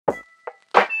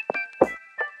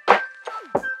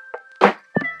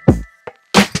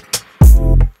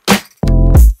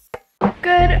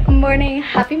Good morning,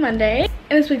 happy Monday.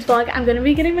 In this week's vlog, I'm gonna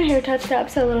be getting my hair touched up,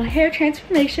 so a little hair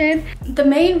transformation. The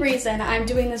main reason I'm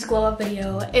doing this glow up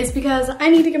video is because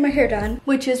I need to get my hair done,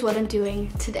 which is what I'm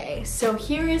doing today. So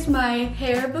here is my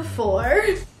hair before.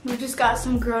 We just got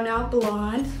some grown out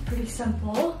blonde, pretty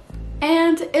simple.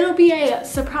 And it'll be a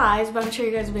surprise, but I'm sure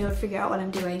you guys will be able to figure out what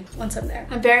I'm doing once I'm there.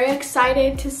 I'm very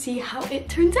excited to see how it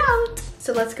turns out.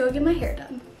 So let's go get my hair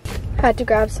done. Had to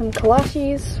grab some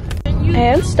kolaches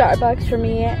and Starbucks for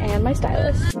me and my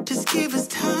stylist. Just give us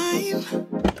time.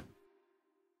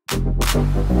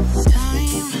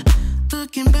 Time.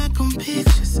 Looking back on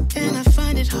pictures and I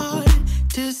find it hard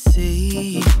to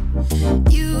see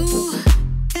you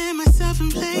and myself in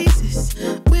places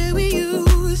where we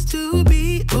used to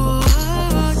be. Oh,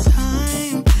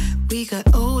 time. We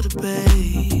got older,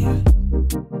 babe,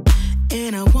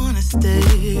 and I wanna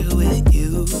stay with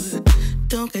you.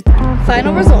 Don't get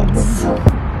final results.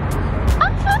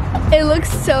 It looks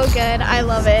so good. I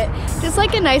love it. Just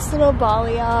like a nice little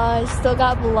balayage. Still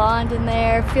got blonde in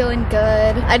there. Feeling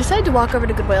good. I decided to walk over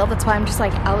to Goodwill. That's why I'm just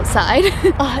like outside.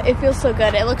 It feels so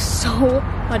good. It looks so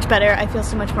much better. I feel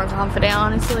so much more confident,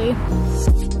 honestly.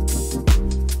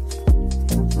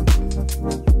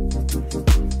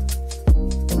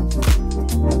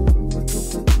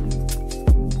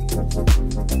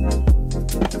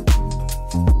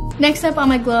 Next up on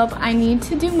my glow up, I need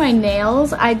to do my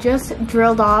nails. I just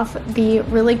drilled off the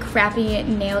really crappy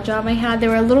nail job I had. They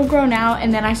were a little grown out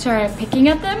and then I started picking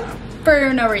at them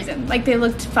for no reason. Like they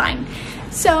looked fine.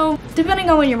 So depending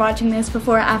on when you're watching this,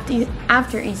 before or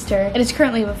after Easter, it is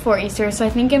currently before Easter, so I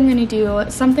think I'm gonna do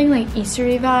something like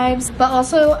Eastery vibes. But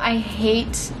also I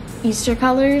hate Easter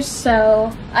colors,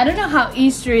 so I don't know how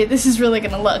Eastery this is really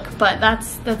gonna look, but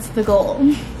that's the goal.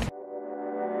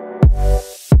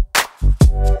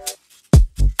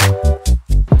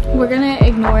 We're gonna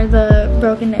ignore the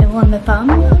broken nail on the thumb,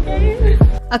 okay?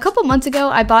 A couple months ago,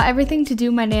 I bought everything to do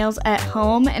my nails at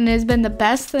home, and it has been the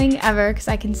best thing ever because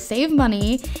I can save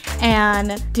money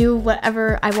and do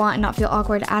whatever I want and not feel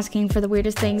awkward asking for the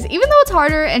weirdest things. Even though it's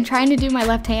harder and trying to do my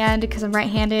left hand because I'm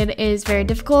right-handed is very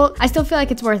difficult, I still feel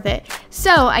like it's worth it.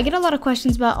 So I get a lot of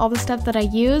questions about all the stuff that I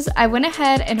use. I went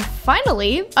ahead and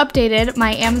finally updated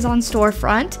my Amazon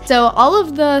storefront. So all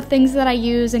of the things that I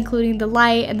use, including the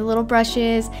light and the little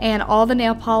brushes and all the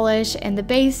nail polish and the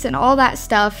base and all that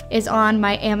stuff, is on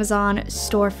my Amazon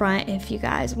storefront. If you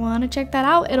guys want to check that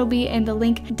out, it'll be in the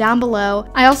link down below.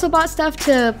 I also bought stuff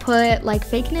to put like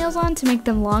fake nails on to make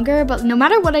them longer, but no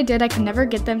matter what I did, I can never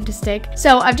get them to stick.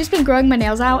 So I've just been growing my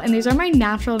nails out, and these are my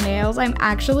natural nails. I'm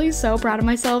actually so proud of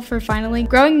myself for finally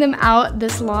growing them out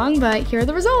this long, but here are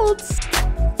the results.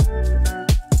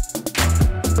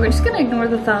 We're just gonna ignore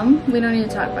the thumb. We don't need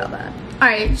to talk about that. All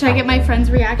right, should I get my friends'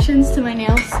 reactions to my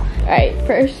nails? All right,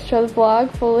 first show the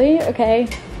vlog fully, okay.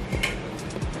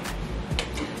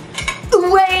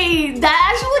 Wait, that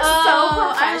actually looks so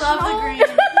professional. I love the green.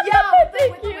 Yeah,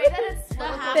 thank you. The way that it's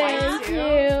thank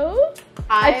you.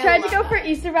 I tried to go for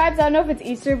Easter vibes. I don't know if it's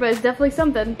Easter, but it's definitely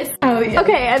something. Oh yeah.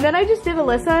 Okay, and then I just did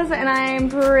Alyssa's, and I'm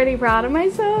pretty proud of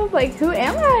myself. Like, who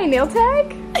am I? Nail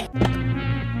tech?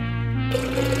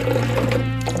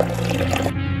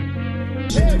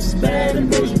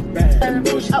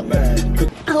 Oh.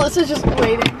 Alyssa's just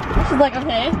waiting. She's like,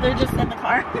 okay, they're just in the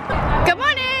car. Good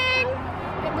morning.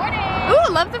 Good morning.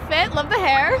 Ooh, love the fit, love the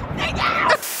hair. Yeah.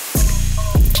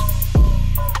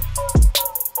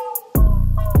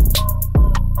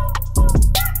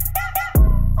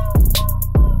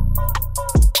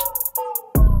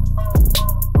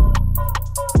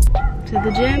 To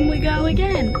the gym we go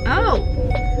again. Oh,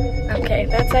 okay,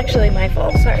 that's actually my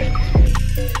fault, sorry.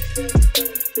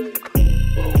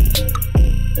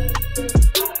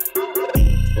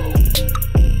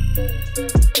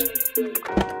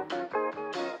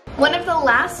 One of the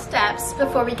last steps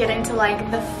before we get into like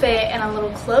the fit and a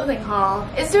little clothing haul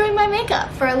is doing my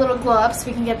makeup for a little glow up so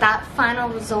we can get that final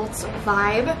results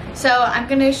vibe. So I'm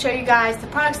gonna show you guys the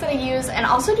products that I use and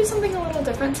also do something a little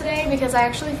different today because I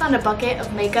actually found a bucket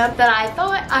of makeup that I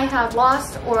thought I had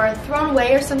lost or thrown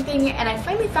away or something, and I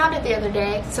finally found it the other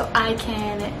day so I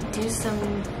can do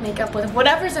some makeup with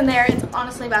whatever's in there. It's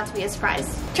honestly about to be a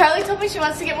surprise. Charlie told me she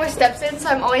wants to get more steps in, so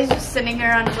I'm always just sitting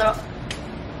her on a little...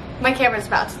 My camera's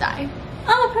about to die.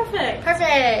 Oh, perfect.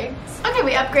 Perfect. Okay,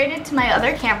 we upgraded to my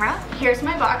other camera. Here's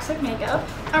my box of makeup.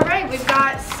 All right, we've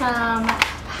got some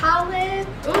palette.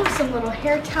 Ooh, some little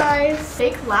hair ties.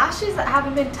 Fake lashes that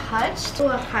haven't been touched.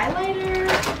 A highlighter.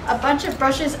 A bunch of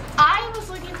brushes. I was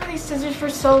looking for these scissors for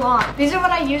so long. These are what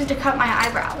I use to cut my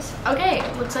eyebrows. Okay,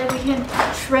 looks like we can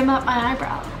trim up my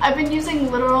eyebrow. I've been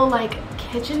using literal like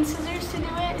kitchen scissors to do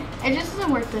it. It just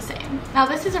doesn't work the same. Now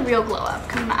this is a real glow up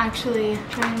because I'm actually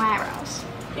trimming my eyebrows.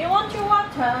 Do you want your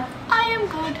water? I am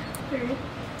good.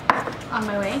 On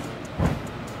my way.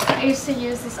 I used to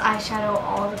use this eyeshadow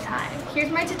all the time. Here's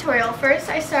my tutorial. First,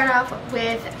 I start off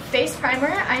with face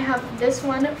primer. I have this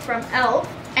one from e.l.f.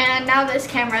 And now this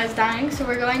camera is dying, so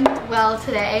we're going well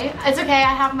today. It's okay,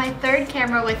 I have my third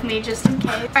camera with me just in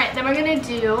case. Alright, then we're gonna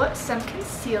do some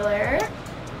concealer.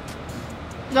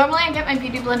 Normally I get my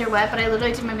beauty blender wet, but I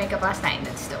literally did my makeup last night and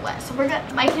it's still wet. So we're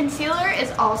good. My concealer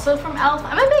is also from e.l.f.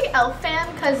 I'm a big e.l.f.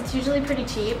 fan because it's usually pretty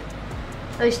cheap.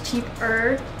 At least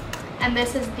cheaper. And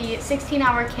this is the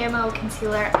 16-Hour Camo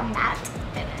Concealer Matte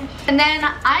Finish. And then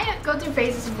I go through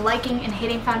phases of liking and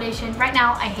hating foundation. Right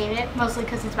now, I hate it, mostly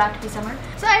because it's about to be summer.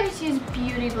 So I just use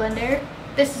Beauty Blender.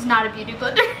 This is not a Beauty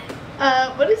Blender.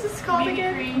 What is this called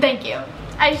again? Cream. Thank you.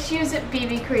 I just use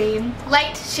BB Cream.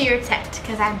 Light Sheer Tint,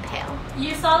 because I'm pale.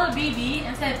 You saw the BB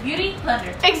and said Beauty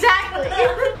Blender. Exactly.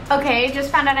 Okay,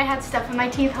 just found out I had stuff in my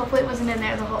teeth. Hopefully it wasn't in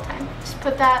there the whole time. Just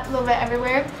put that a little bit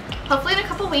everywhere. Hopefully in a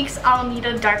couple weeks I'll need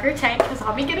a darker tint because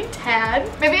I'll be getting tan.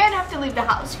 Maybe I'd have to leave the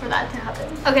house for that to happen.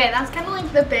 Okay, that's kind of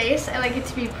like the base. I like it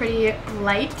to be pretty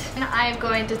light. And I'm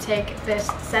going to take this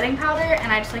setting powder and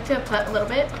I just like to put a little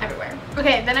bit everywhere.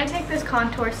 Okay, then I take this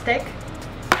contour stick.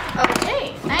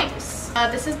 Okay, nice.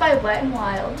 This is by Wet n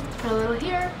Wild. Put a little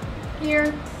here,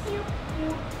 here,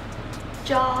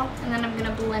 jaw, and then I'm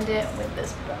gonna blend it with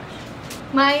this brush.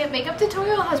 My makeup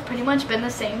tutorial has pretty much been the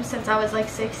same since I was like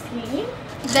 16.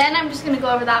 Then I'm just going to go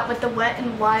over that with the Wet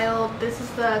n Wild. This is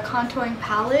the contouring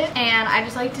palette, and I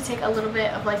just like to take a little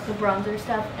bit of like the bronzer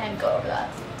stuff and go over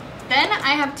that. Then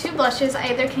I have two blushes. I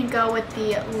either can go with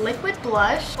the liquid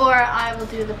blush or I will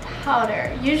do the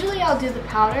powder. Usually I'll do the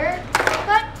powder,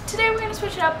 but today we're going to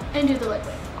switch it up and do the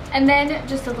liquid. And then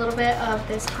just a little bit of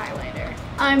this highlighter.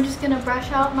 I'm just going to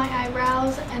brush out my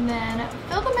eyebrows and then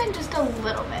fill them in just a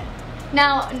little bit.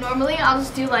 Now, normally I'll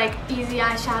just do like easy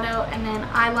eyeshadow and then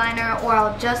eyeliner, or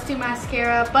I'll just do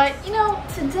mascara, but you know,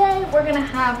 today we're gonna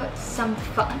have some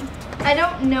fun. I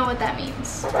don't know what that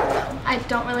means, though. I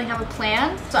don't really have a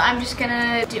plan, so I'm just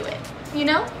gonna do it. You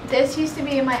know, this used to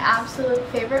be my absolute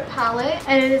favorite palette,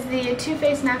 and it is the Too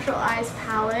Faced Natural Eyes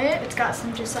palette. It's got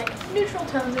some just like neutral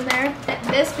tones in there. And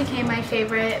this became my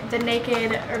favorite, the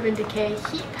Naked Urban Decay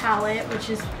Heat palette, which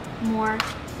is more,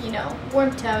 you know,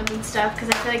 warm tones and stuff, because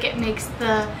I feel like it makes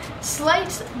the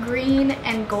slight green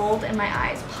and gold in my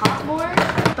eyes pop more.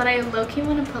 But I low-key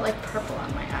want to put like purple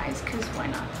on my eyes, because why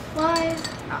not? Why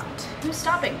not? Who's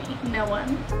stopping me? No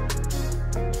one.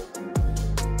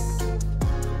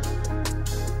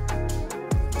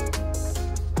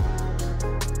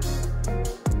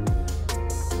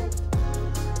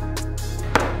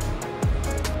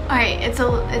 Alright,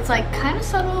 it's like kind of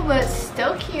subtle, but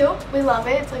still cute. We love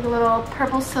it. It's like a little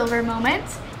purple silver moment.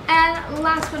 And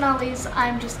last but not least,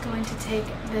 I'm just going to take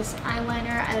this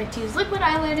eyeliner. I like to use liquid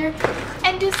eyeliner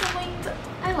and do some winged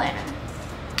eyeliner.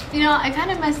 You know, I kind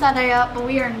of messed that eye up, but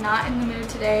we are not in the mood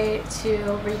today to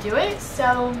redo it,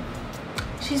 so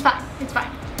she's fine. It's fine.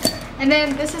 And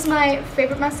then this is my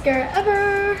favorite mascara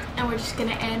ever. And we're just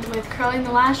gonna end with curling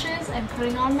the lashes and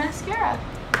putting on mascara.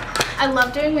 I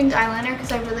love doing winged eyeliner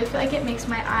because I really feel like it makes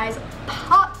my eyes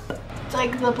pop. It's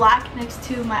like the black next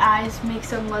to my eyes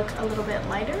makes them look a little bit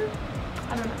lighter.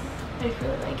 I don't know. I just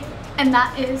really like it. And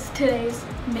that is today's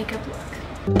makeup look.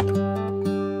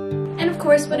 And of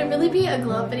course, would it really be a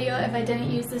glow up video if I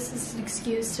didn't use this as an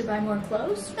excuse to buy more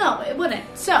clothes? No, it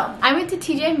wouldn't. So I went to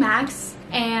TJ Maxx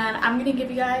and I'm gonna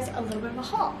give you guys a little bit of a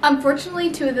haul.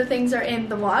 Unfortunately, two of the things are in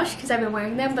the wash because I've been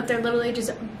wearing them, but they're literally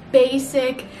just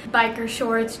basic biker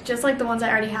shorts, just like the ones I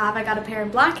already have. I got a pair in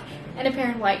black and a pair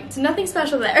in white. So nothing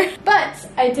special there. But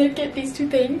I did get these two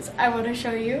things I want to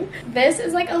show you. This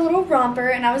is like a little romper,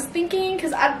 and I was thinking,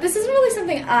 because this isn't really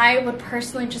something I would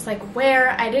personally just like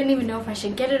wear. I didn't even know if I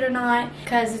should get it or not,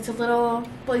 because it's a little,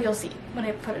 well, you'll see when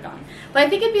I put it on. But I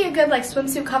think it'd be a good like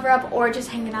swimsuit cover up or just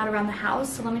hanging out around the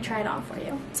house. So let me try it on for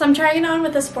you. So I'm trying it on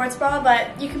with a sports bra,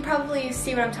 but you can probably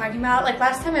see what I'm talking about. Like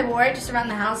last time I wore it just around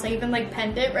the house, I even like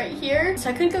penned it right here. So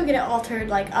I could go get it altered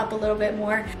like up a little bit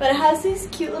more. But it has these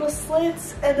cute little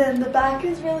slits, and then the back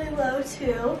is really low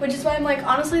too, which is why I'm like,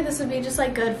 honestly, this would be just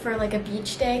like good for like a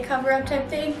beach day cover up type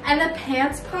thing. And the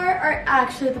pants part are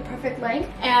actually the perfect length.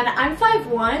 And I'm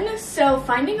 5'1", so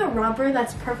finding a romper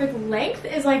that's perfect length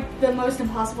is like the most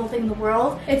impossible thing in the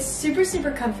world. It's super,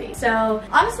 super comfy. So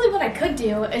honestly, what I could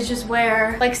do is just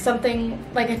wear like something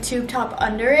like a tube top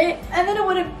under it, and then it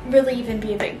wouldn't really even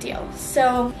be a big deal.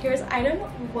 So here's item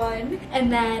one.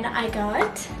 And then I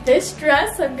got this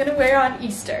dress I'm gonna wear on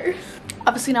Easter.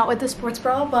 Obviously not with the sports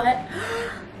bra, but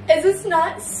Is this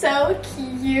not so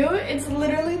cute? It's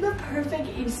literally the perfect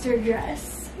Easter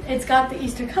dress. It's got the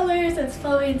Easter colors, it's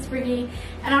flowy and springy,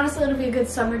 and honestly it'll be a good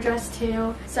summer dress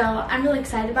too. So I'm really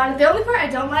excited about it. The only part I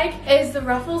don't like is the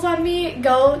ruffles on me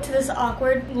go to this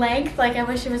awkward length. Like I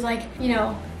wish it was like, you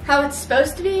know, how it's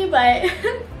supposed to be, but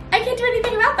I can't do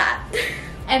anything about that.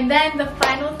 And then the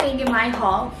final thing in my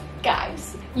haul,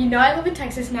 guys, you know I live in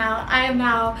Texas now. I am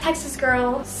now Texas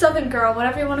girl, Southern girl,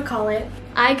 whatever you want to call it.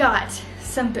 I got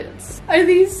some boots. Are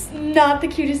these not the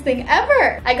cutest thing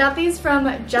ever? I got these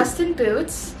from Justin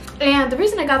Boots. And the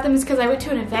reason I got them is because I went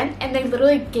to an event and they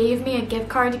literally gave me a gift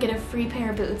card to get a free pair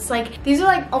of boots. Like, these are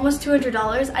like almost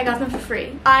 $200. I got them for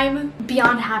free. I'm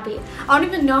beyond happy. I don't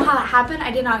even know how that happened. I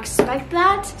did not expect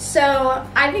that. So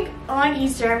I think on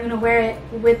Easter, I'm gonna wear it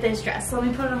with this dress. So let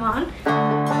me put them on.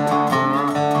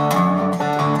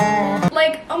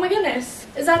 Like, oh my goodness.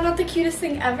 Is that not the cutest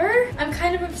thing ever? I'm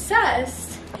kind of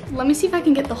obsessed. Let me see if I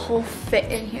can get the whole fit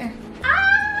in here.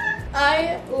 Ah!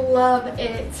 I love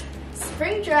it.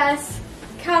 Spring dress,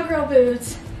 cowgirl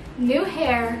boots, new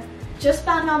hair, just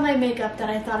found all my makeup that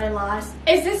I thought I lost.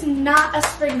 Is this not a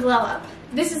spring glow up?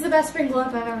 This is the best spring glow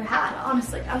up I've ever had,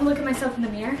 honestly. I'm gonna look at myself in the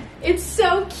mirror. It's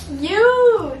so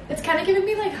cute. It's kind of giving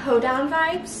me like hoedown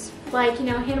vibes, like, you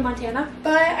know, Hannah Montana,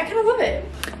 but I kind of love it.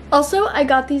 Also, I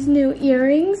got these new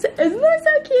earrings. Isn't that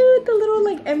so cute? The little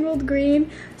like emerald green,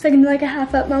 so I can do like a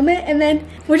half up moment. And then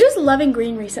we're just loving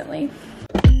green recently.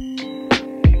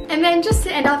 And then just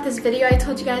to end off this video, I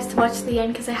told you guys to watch to the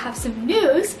end because I have some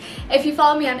news. If you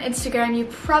follow me on Instagram, you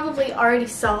probably already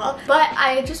saw, but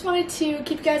I just wanted to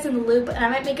keep you guys in the loop, and I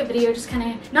might make a video just kind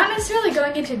of, not necessarily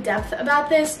going into depth about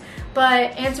this,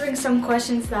 but answering some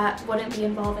questions that wouldn't be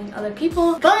involving other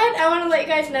people. But I want to let you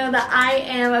guys know that I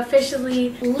am officially,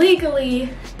 legally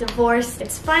divorced.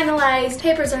 It's finalized,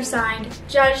 papers are signed,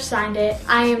 judge signed it.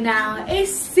 I am now a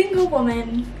single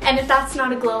woman, and if that's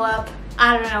not a glow up,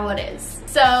 I don't know what is.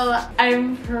 So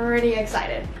I'm pretty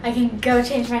excited. I can go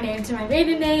change my name to my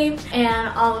maiden name and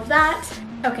all of that.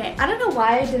 Okay, I don't know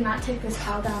why I did not take this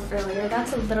towel down earlier.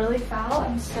 That's literally foul.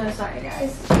 I'm so sorry,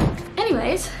 guys.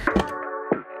 Anyways,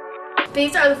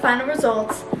 these are the final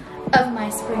results of my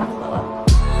spring glow up.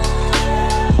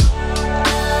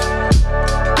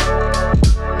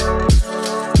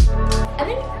 I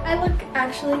think I look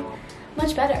actually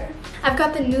much better. I've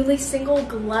got the newly single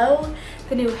glow,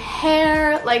 the new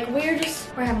hair, like we're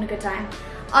having a good time.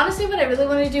 Honestly, what I really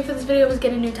wanted to do for this video was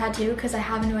get a new tattoo because I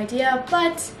have a new idea,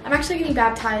 but I'm actually getting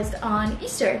baptized on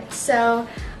Easter, so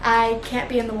I can't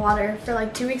be in the water for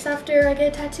like 2 weeks after I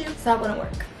get a tattoo, so that wouldn't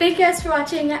work. Thank you guys for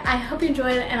watching. I hope you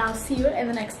enjoyed it, and I'll see you in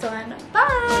the next one.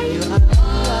 Bye!